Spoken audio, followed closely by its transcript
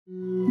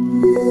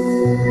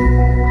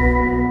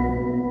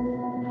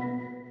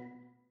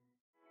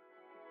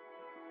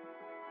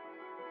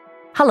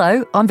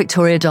Hello, I'm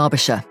Victoria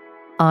Derbyshire.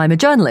 I'm a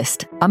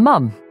journalist, a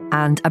mum,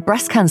 and a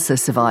breast cancer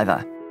survivor.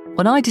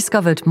 When I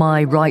discovered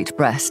my right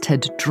breast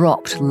had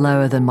dropped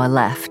lower than my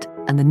left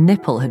and the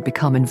nipple had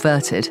become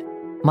inverted,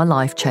 my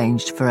life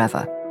changed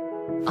forever.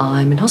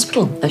 I'm in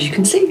hospital, as you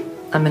can see.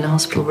 I'm in a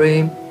hospital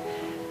room,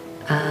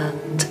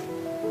 and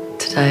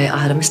today I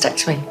had a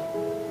mastectomy.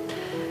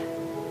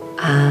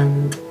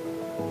 And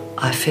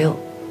I feel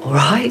all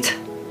right.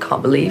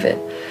 Can't believe it.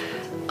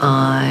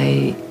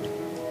 I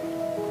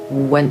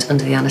went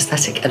under the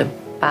anaesthetic at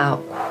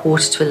about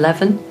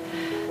 11:15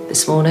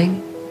 this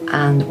morning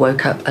and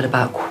woke up at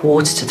about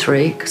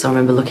 2:45 because I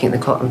remember looking at the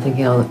clock and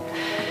thinking, oh,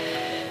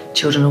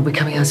 children will be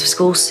coming out of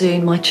school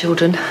soon, my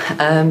children.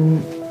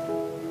 And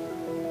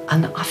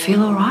I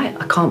feel all right.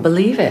 I can't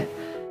believe it.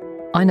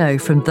 I know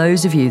from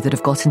those of you that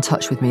have got in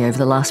touch with me over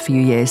the last few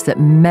years that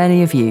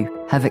many of you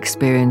have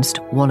experienced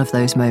one of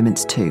those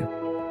moments too.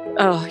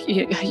 Oh,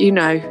 you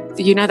know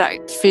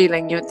that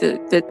feeling,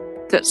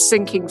 that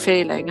sinking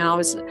feeling. I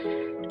was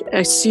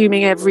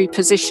assuming every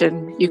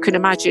position you can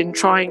imagine,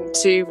 trying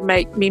to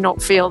make me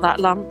not feel that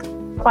lump.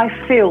 I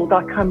feel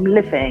like I'm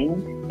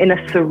living in a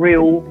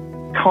surreal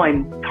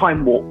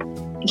time warp.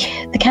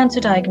 The cancer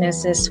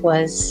diagnosis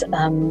was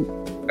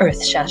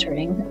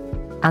earth-shattering.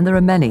 And there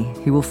are many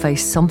who will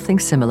face something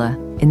similar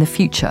in the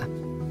future.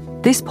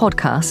 This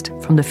podcast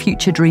from the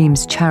Future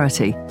Dreams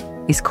charity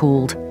is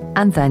called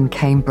And Then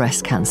Came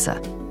Breast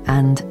Cancer,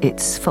 and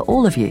it's for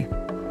all of you.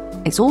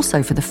 It's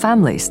also for the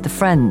families, the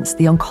friends,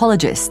 the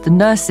oncologists, the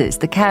nurses,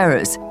 the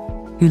carers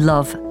who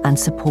love and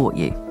support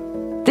you.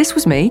 This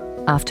was me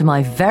after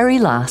my very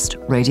last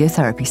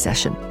radiotherapy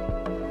session.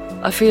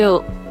 I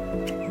feel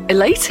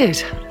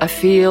elated. I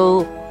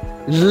feel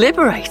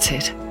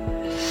liberated.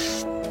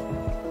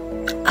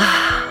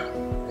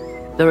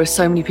 There are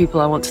so many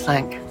people I want to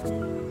thank,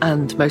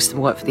 and most of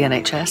them work for the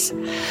NHS.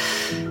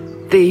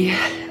 The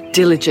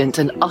diligent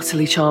and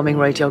utterly charming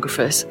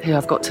radiographers who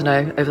I've got to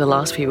know over the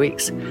last few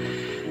weeks.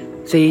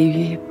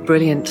 The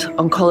brilliant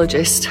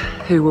oncologist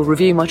who will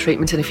review my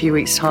treatment in a few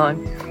weeks'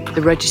 time.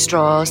 The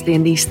registrars, the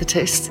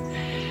anaesthetists,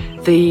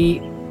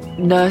 the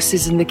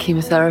nurses in the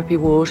chemotherapy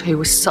ward who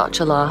was such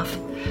a laugh.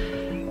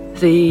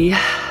 The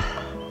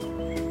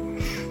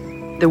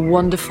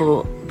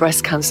wonderful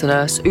breast cancer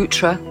nurse,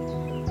 Utra.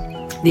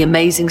 The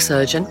amazing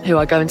surgeon who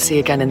I go and see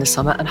again in the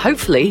summer, and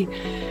hopefully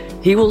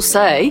he will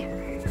say,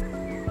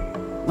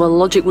 well,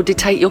 logic would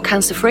dictate you're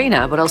cancer-free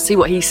now, but I'll see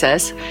what he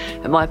says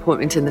at my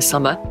appointment in the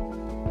summer.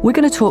 We're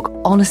going to talk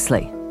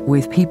honestly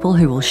with people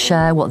who will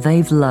share what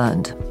they've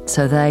learned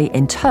so they,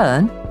 in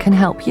turn, can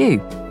help you.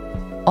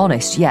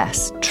 Honest,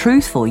 yes.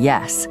 Truthful,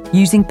 yes.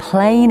 Using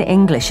plain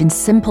English in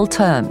simple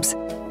terms.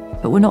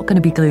 But we're not going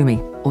to be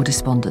gloomy or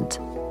despondent.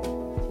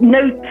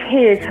 No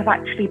tears have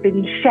actually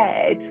been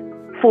shed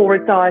for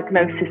a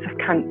diagnosis of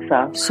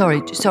cancer.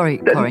 Sorry,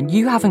 Corinne,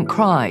 you haven't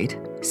cried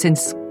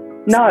since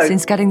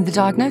getting the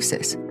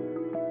diagnosis?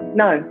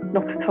 No,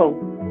 not at all.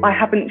 I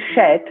haven't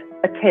shed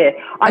a tear.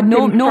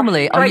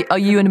 Normally, are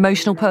you an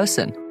emotional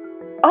person?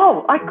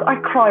 Oh, I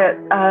cry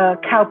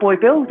at cowboy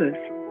builders.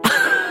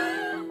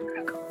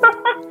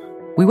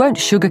 We won't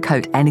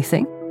sugarcoat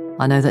anything.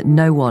 I know that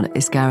no one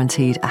is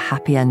guaranteed a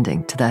happy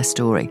ending to their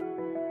story.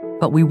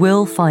 But we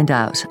will find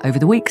out over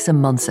the weeks and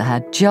months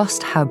ahead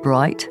just how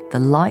bright the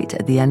light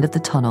at the end of the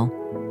tunnel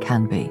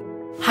can be.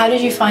 How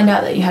did you find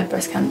out that you had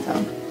breast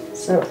cancer?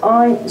 So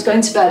I was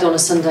going to bed on a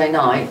Sunday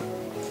night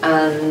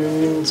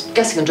and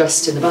getting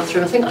undressed in the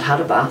bathroom. I think I'd had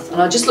a bath,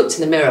 and I just looked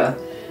in the mirror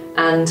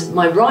and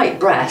my right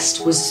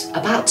breast was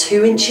about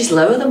 2 inches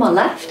lower than my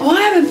left. Oh,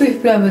 I have a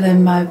boob lower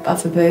than my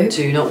other boob.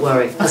 Do not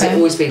worry. Okay. Has it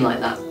always been like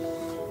that?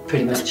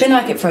 Pretty much. It's been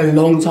like it for a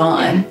long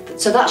time. Yeah.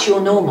 So that's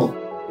your normal.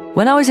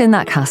 When I was in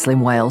that castle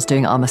in Wales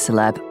doing I'm a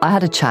Celeb, I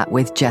had a chat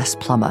with Jess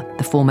Plummer,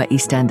 the former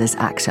EastEnders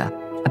actor,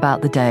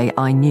 about the day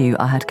I knew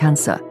I had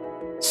cancer.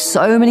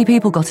 So many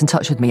people got in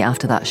touch with me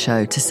after that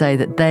show to say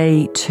that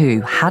they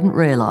too hadn't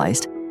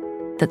realised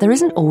that there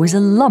isn't always a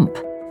lump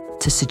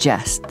to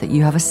suggest that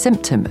you have a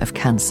symptom of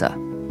cancer.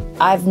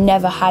 I've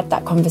never had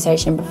that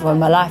conversation before in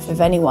my life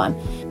with anyone.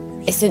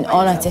 It's an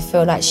honour to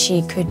feel like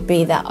she could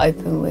be that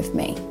open with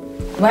me.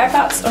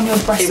 Whereabouts on your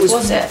breast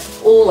was it?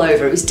 All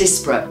over. It was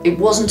disparate. It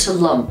wasn't a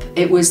lump.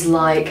 It was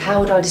like, how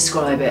would I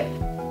describe it?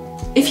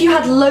 If you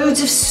had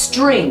loads of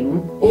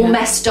string all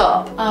messed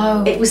up,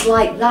 it was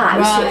like that. It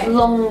was sort of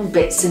long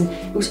bits and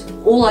it was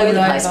all over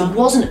the place. It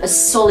wasn't a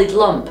solid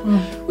lump,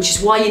 which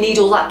is why you need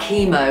all that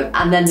chemo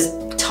and then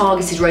the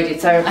targeted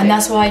radiotherapy. And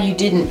that's why you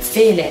didn't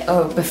feel it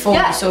before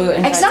you saw your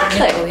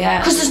exactly. nipple. Yeah,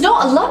 because there's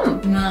not a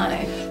lump.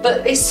 No.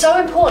 But it's so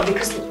important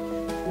because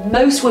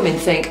most women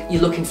think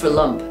you're looking for a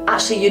lump.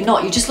 Actually, you're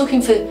not. You're just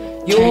looking for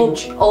your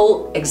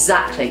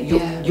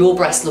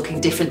breast looking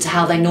different to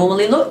how they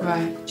normally look.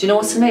 Right. Do you know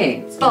what I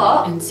mean?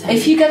 But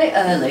if you get it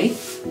early,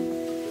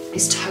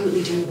 it's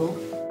totally doable.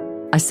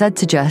 I said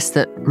to Jess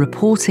that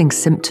reporting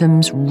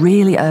symptoms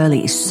really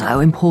early is so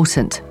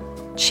important.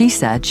 She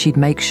said she'd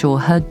make sure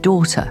her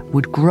daughter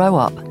would grow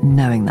up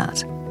knowing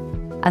that.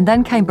 And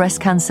Then Came Breast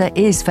Cancer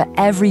is for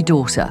every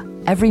daughter,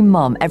 every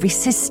mum, every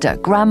sister,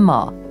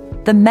 grandma.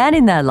 the men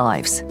in their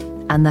lives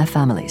and their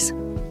families.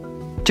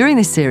 During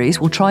this series,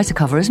 we'll try to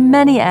cover as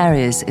many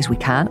areas as we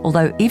can,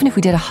 although even if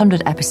we did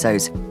 100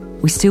 episodes,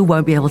 we still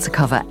won't be able to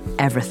cover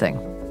everything.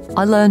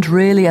 I learned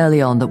really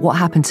early on that what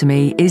happened to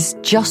me is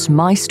just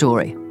my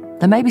story.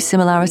 There may be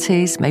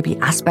similarities, maybe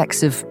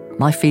aspects of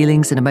my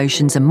feelings and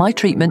emotions and my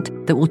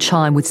treatment that will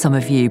chime with some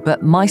of you,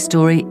 but my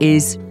story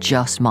is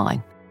just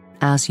mine,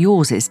 as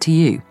yours is to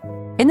you.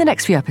 In the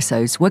next few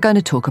episodes, we're going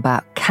to talk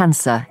about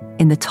cancer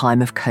in the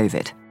time of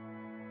COVID.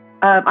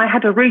 I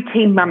had a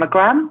routine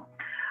mammogram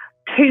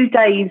 2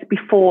 days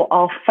before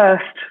our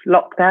first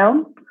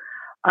lockdown.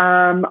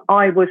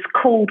 I was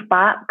called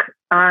back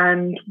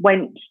and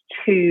went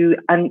to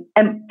an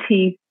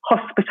empty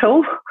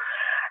hospital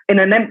in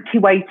an empty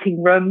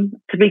waiting room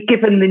to be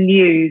given the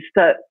news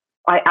that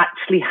I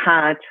actually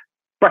had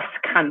breast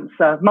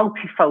cancer,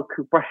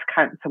 multifocal breast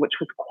cancer, which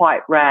was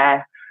quite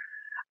rare.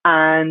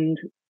 And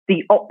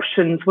the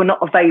options were not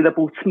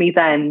available to me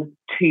then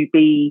to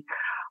be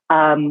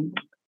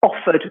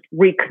offered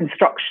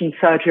reconstruction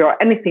surgery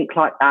or anything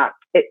like that.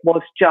 It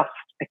was just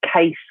a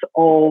case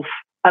of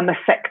a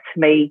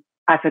mastectomy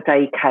as a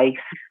day case,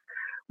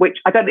 which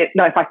I don't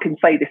know if I can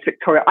say this,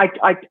 Victoria.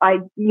 I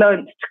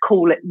learned to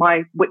call it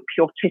my whip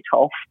your tit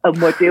off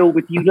and we'll deal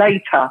with you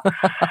later.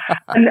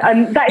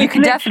 and that is you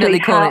could definitely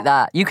call how... it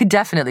that. You could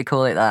definitely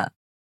call it that.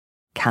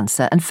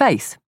 Cancer and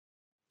faith.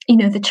 You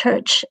know, the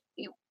church,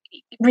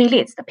 really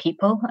it's the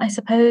people, I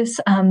suppose,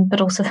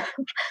 but also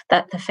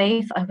that the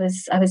faith. I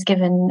was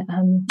given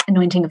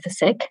anointing of the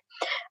sick,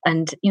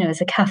 and you know,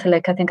 as a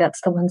Catholic, I think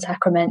that's the one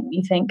sacrament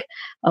you think,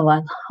 oh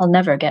well, I'll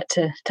never get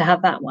to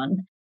have that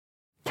one.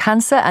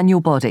 Cancer and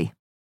your body.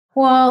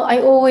 Well, I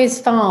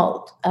always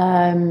felt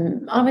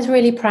I was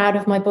really proud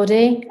of my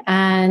body,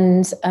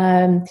 and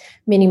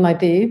meaning my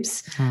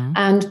boobs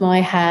and my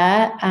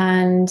hair,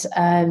 and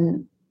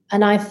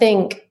I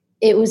think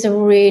it was a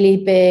really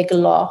big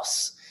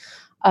loss.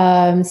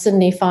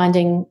 Suddenly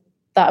finding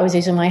that I was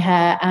losing my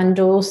hair, and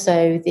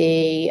also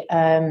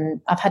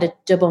I've had a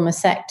double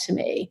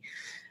mastectomy.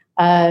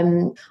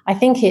 I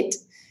think it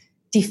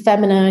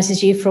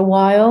defeminizes you for a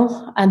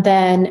while, and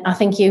then I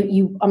think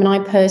I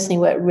personally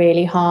worked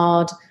really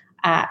hard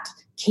at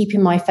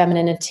keeping my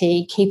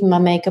femininity, keeping my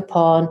makeup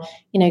on,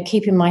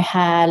 keeping my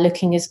hair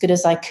looking as good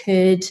as I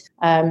could.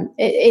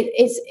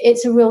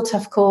 It's a real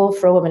tough call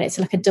for a woman. It's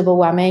like a double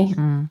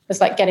whammy.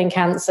 It's like getting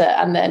cancer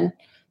and then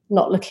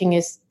not looking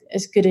as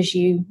good as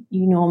you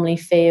normally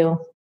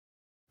feel.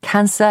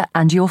 Cancer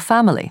and your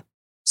family.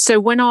 So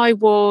when I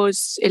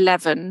was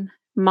 11,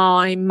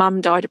 my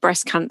mum died of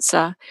breast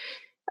cancer.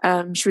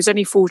 She was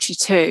only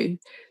 42.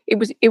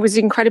 It was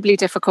incredibly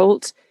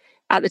difficult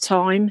at the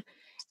time.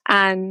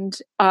 And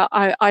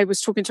I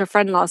was talking to a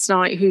friend last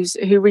night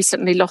who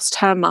recently lost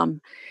her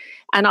mum.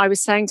 And I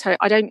was saying to her,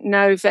 I don't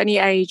know of any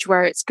age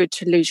where it's good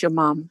to lose your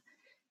mum.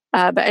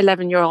 But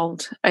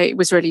 11-year-old, it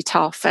was really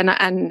tough.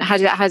 And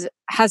has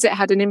it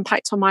had an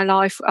impact on my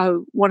life?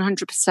 Oh,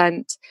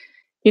 100%.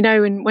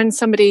 And when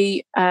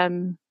somebody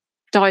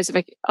dies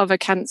of a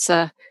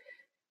cancer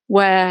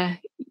where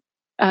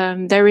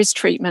there is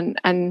treatment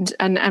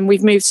and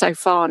we've moved so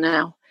far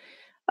now,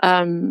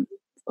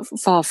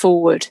 far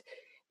forward.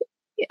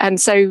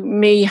 And so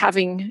me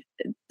having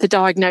the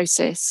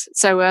diagnosis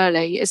so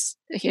early is,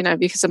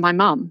 because of my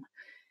mum.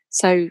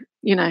 So,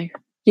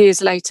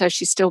 years later,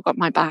 she's still got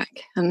my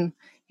back, and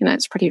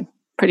it's pretty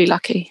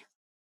lucky.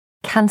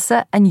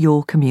 Cancer and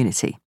your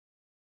community.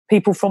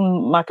 People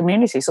from my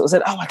community sort of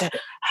said, "Oh,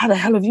 how the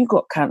hell have you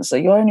got cancer?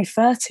 You're only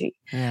 30.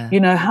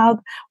 Yeah.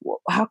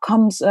 How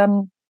comes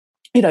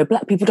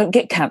Black people don't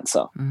get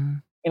cancer?"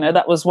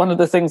 That was one of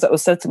the things that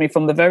was said to me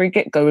from the very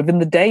get-go, within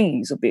the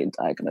days of being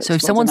diagnosed. So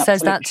if someone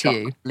says that to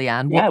you,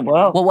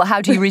 Leanne,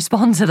 how do you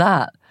respond to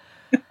that?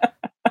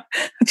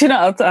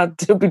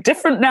 It'll be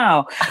different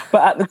now.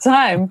 But at the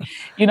time,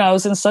 I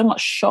was in so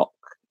much shock,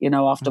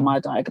 after my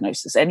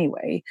diagnosis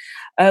anyway.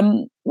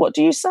 What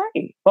do you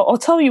say? But I'll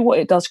tell you what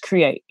it does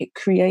create. It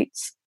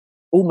creates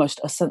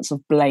almost a sense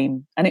of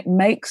blame, and it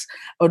makes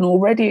an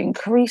already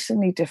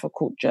increasingly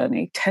difficult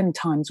journey 10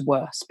 times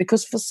worse,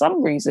 because for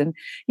some reason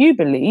you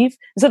believe,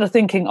 instead of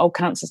thinking, oh,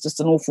 cancer is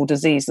just an awful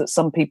disease that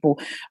some people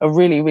are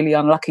really, really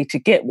unlucky to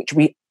get, which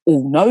we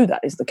all know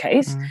that is the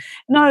case.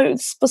 No,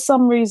 it's for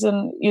some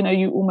reason,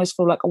 you almost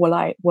feel like, oh,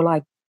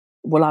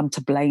 I'm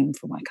to blame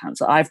for my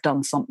cancer. I've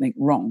done something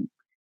wrong.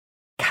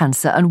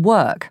 Cancer and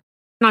work.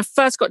 When I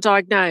first got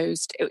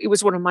diagnosed, it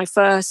was one of my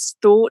first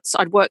thoughts.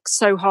 I'd worked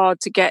so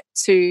hard to get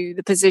to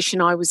the position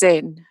I was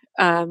in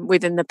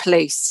within the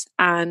police.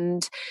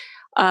 And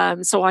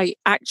so I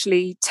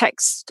actually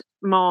text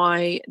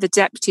the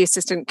Deputy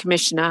Assistant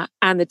Commissioner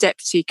and the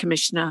Deputy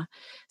Commissioner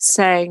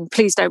saying,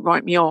 please don't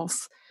write me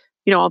off.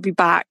 I'll be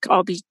back.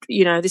 I'll be,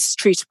 this is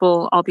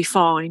treatable. I'll be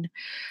fine.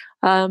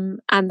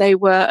 And they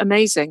were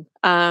amazing.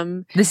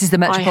 This is the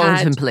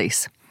Metropolitan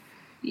Police.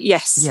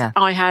 Yes. Yeah.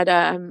 I had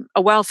a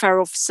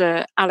welfare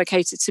officer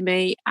allocated to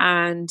me,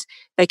 and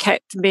they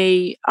kept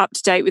me up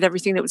to date with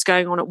everything that was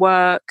going on at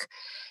work.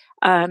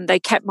 They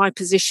kept my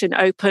position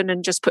open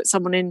and just put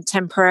someone in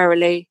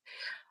temporarily.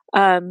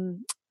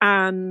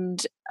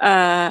 and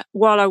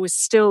while I was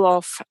still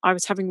off, I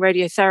was having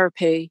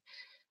radiotherapy.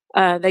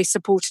 They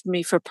supported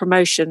me for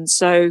promotion.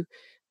 So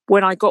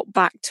when I got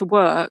back to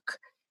work,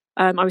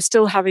 I was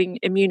still having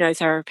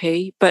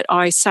immunotherapy, but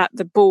I sat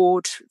the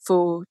board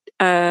for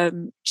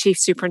chief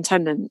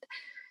superintendent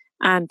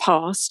and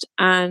passed,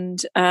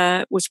 and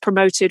was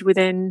promoted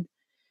within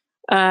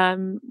 4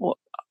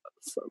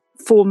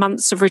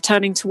 months of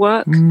returning to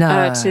work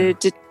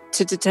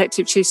to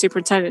detective chief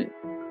superintendent.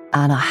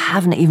 And I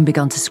haven't even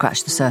begun to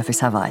scratch the surface,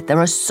 have I? There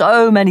are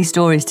so many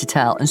stories to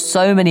tell and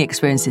so many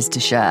experiences to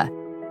share.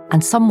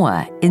 And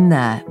somewhere in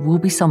there will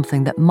be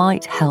something that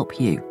might help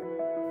you.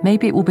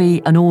 Maybe it will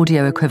be an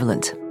audio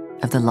equivalent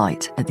of the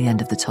light at the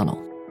end of the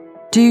tunnel.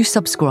 Do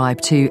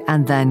subscribe to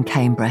And Then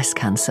Came Breast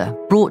Cancer,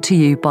 brought to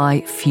you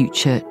by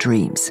Future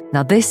Dreams.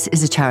 Now, this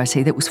is a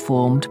charity that was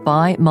formed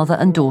by mother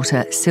and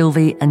daughter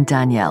Sylvie and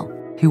Danielle,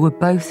 who were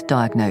both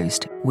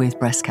diagnosed with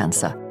breast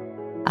cancer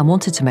and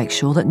wanted to make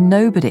sure that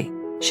nobody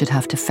should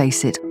have to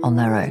face it on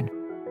their own.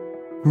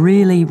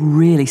 Really,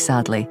 really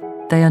sadly,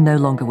 they are no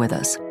longer with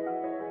us,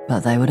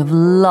 but they would have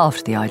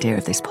loved the idea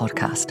of this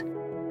podcast.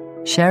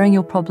 Sharing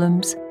your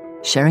problems,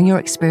 sharing your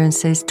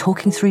experiences,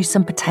 talking through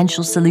some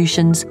potential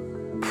solutions,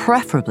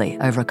 preferably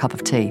over a cup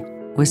of tea,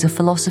 was a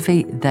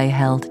philosophy they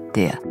held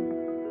dear.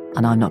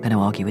 And I'm not going to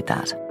argue with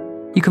that.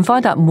 You can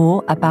find out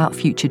more about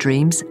Future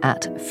Dreams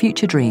at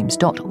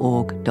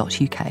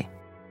futuredreams.org.uk.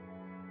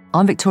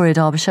 I'm Victoria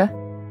Derbyshire.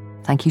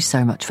 Thank you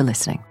so much for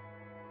listening.